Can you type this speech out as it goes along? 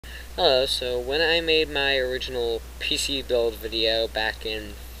Hello, so when I made my original PC build video back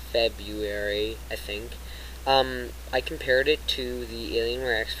in February, I think, I compared it to the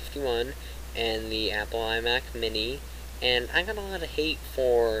Alienware X51 and the Apple iMac Mini, and I got a lot of hate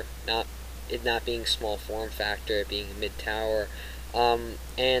for it not being small form factor, it being mid-tower,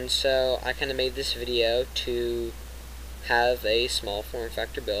 and so I kind of made this video to have a small form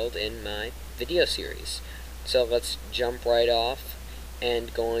factor build in my video series. So let's jump right off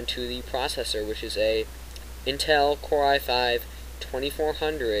and go into the processor, which is a Intel Core i5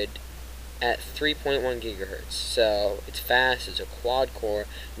 2400 at 3.1 gigahertz. So it's fast, it's a quad core,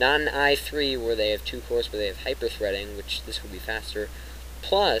 not an i3 where they have two cores but they have hyper-threading, which this would be faster.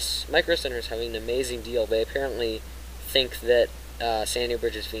 Plus, Micro Center is having an amazing deal. They apparently think that Sandy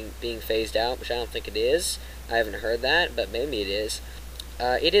Bridge is being phased out, which I don't think it is. I haven't heard that, but maybe it is.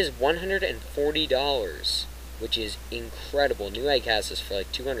 It is $140, which is incredible. Newegg has this for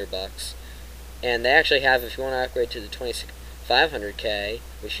like $200, and they actually have, if you want to upgrade to the 2500K,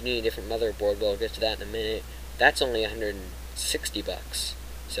 which you need a different motherboard, we'll get to that in a minute, that's only $160.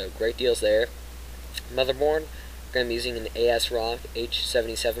 So great deals there. Motherboard, we're going to be using an ASRock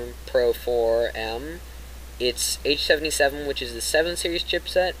H77 Pro 4M. It's H77, which is the 7 series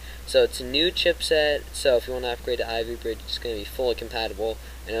chipset, so it's a new chipset, so if you want to upgrade to Ivy Bridge, it's going to be fully compatible.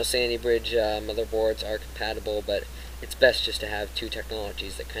 I know Sandy Bridge motherboards are compatible, but it's best just to have two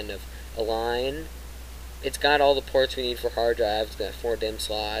technologies that kind of align. It's got all the ports we need for hard drives, it's got 4 DIMM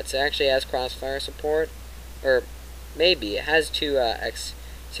slots, it actually has Crossfire support, or maybe, it has 2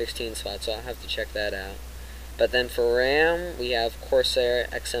 X16 slots, so I'll have to check that out. But then for RAM, we have Corsair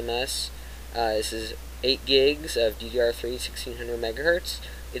XMS. This is 8 gigs of DDR3 1600 megahertz.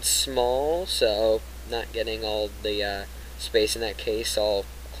 It's small, so not getting all the space in that case all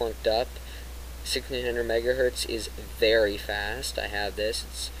clunked up. 1600 megahertz is very fast. I have this.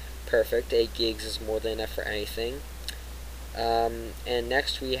 It's perfect. 8 gigs is more than enough for anything. And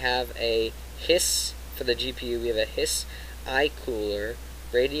next we have a HISS for the GPU. We have a HISS iCooler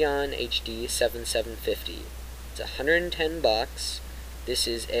Radeon HD 7750. It's $110. This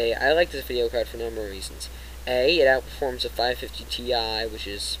is I like this video card for a number of reasons. A, it outperforms a 550 Ti, which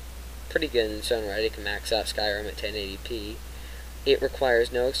is pretty good in its own right. It can max out Skyrim at 1080p. It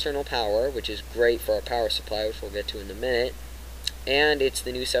requires no external power, which is great for our power supply, which we'll get to in a minute. And it's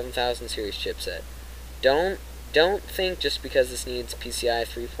the new 7000 series chipset. Don't think just because this needs PCI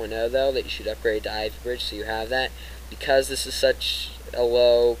 3.0 though that you should upgrade to Ivy Bridge so you have that. Because this is such a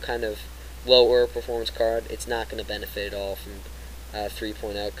lower performance card, it's not going to benefit at all from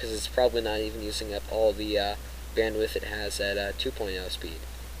 3.0 because it's probably not even using up all the bandwidth it has at 2.0 speed.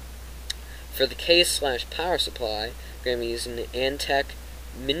 For the case/power supply, we're going to be using the Antec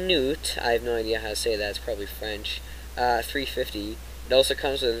Minute. I have no idea how to say that. It's probably French. 350. It also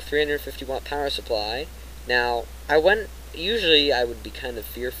comes with a 350 watt power supply. Now, usually I would be kind of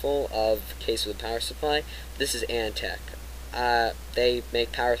fearful of case with a power supply. This is Antec. They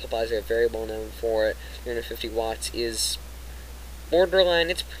make power supplies. They're very well known for it. 350 watts is borderline.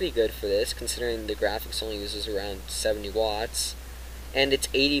 It's pretty good for this, considering the graphics only uses around 70 watts. And it's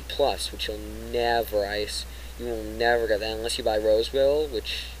 80 plus, which you will never get that unless you buy Roseville,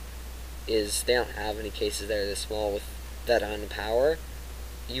 which is, they don't have any cases that are this small with that on power.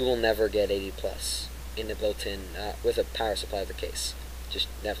 You will never get 80 plus in a built-in, with a power supply of the case. Just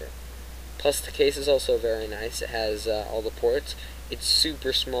never. Plus the case is also very nice. It has all the ports. It's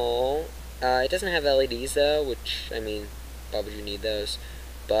super small. It doesn't have LEDs though, which, I mean, why would you need those?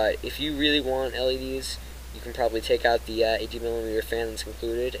 But if you really want LEDs, you can probably take out the 80mm fan that's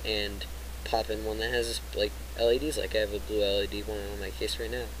included and pop in one that has like LEDs. Like I have a blue LED one on my case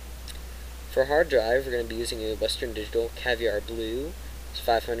right now. For hard drive, we're going to be using a Western Digital Caviar Blue. It's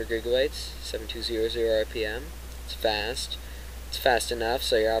 500 gigabytes, 7200 RPM. It's fast. It's fast enough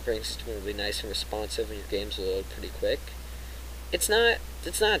so your operating system will be nice and responsive and your games will load pretty quick. It's not a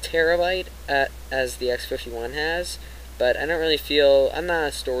terabyte as the X51 has, but I don't really feel, I'm not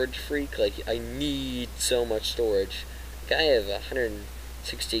a storage freak, like I need so much storage. Like I have a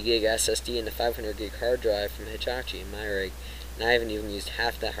 160 gig SSD and a 500 gig hard drive from Hitachi in my rig, and I haven't even used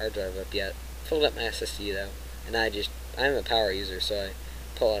half that hard drive up yet. Filled up my SSD though, and I'm a power user, so I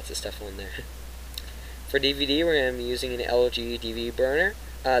pull lots of stuff on there. For DVD, we're going to be using an LG DVD burner.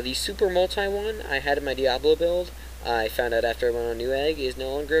 The Super Multi one I had in my Diablo build, I found out after I went on Newegg, is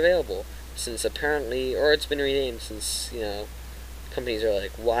no longer available. Since apparently, or it's been renamed since, companies are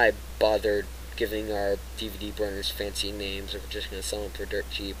like, why bother giving our DVD burners fancy names if we're just going to sell them for dirt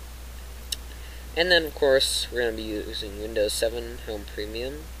cheap. And then, of course, we're going to be using Windows 7 Home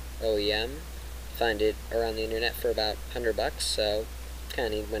Premium OEM. Find it around the internet for about $100, so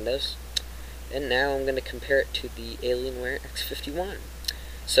kind of need Windows. And now I'm going to compare it to the Alienware X51.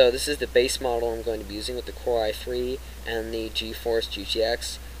 So this is the base model I'm going to be using with the Core i3 and the GeForce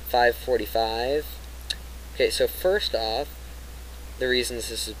GTX 545. Okay, so first off, the reasons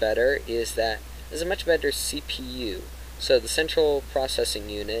this is better is that there's a much better CPU. So the central processing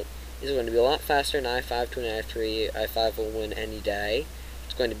unit is going to be a lot faster than i5 to an i3. i5 will win any day.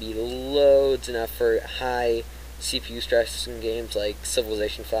 It's going to be loads enough for high CPU stress in games like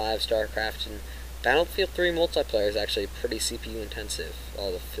Civilization 5, StarCraft, and Battlefield 3 multiplayer is actually pretty CPU intensive,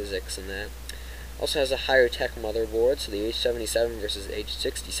 all the physics and that. Also has a higher tech motherboard, so the H77 versus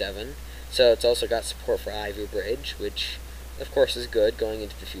H67. So it's also got support for Ivy Bridge, which of course is good going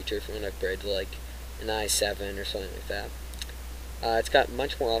into the future if you want to upgrade to like an i7 or something like that. It's got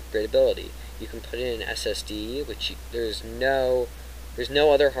much more upgradability. You can put in an SSD, which there's no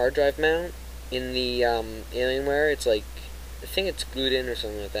other hard drive mount in the Alienware. It's like, I think it's glued in or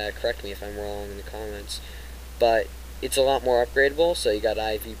something like that. Correct me if I'm wrong in the comments. But it's a lot more upgradable. So you got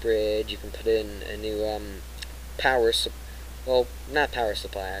Ivy Bridge. You can put in a new well, not power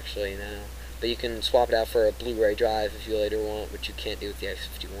supply actually now, but you can swap it out for a Blu-ray drive if you later want, which you can't do with the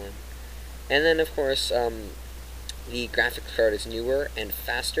X51. And then of course, the graphics card is newer and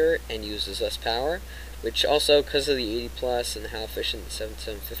faster and uses less power, which also, because of the 80 Plus and how efficient the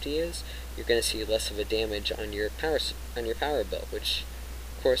 7750 is, you're going to see less of a damage on your power bill, which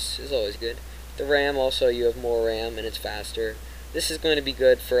of course is always good. The RAM also, you have more RAM and it's faster. This is going to be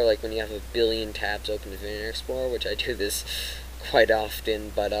good for like when you have a billion tabs open in Internet Explorer, which I do this quite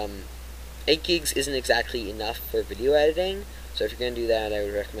often, but 8 gigs isn't exactly enough for video editing, so if you're going to do that, I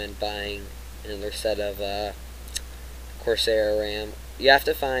would recommend buying another set of Corsair RAM. You have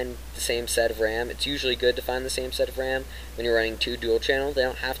to find the same set of RAM. It's usually good to find the same set of RAM when you're running 2 dual channel. They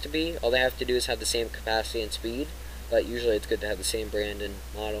don't have to be. All they have to do is have the same capacity and speed, but usually it's good to have the same brand and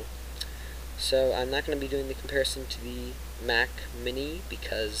model. So I'm not going to be doing the comparison to the Mac Mini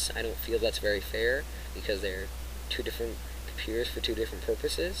because I don't feel that's very fair, because they're 2 different computers for 2 different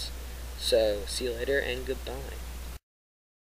purposes. So see you later and goodbye.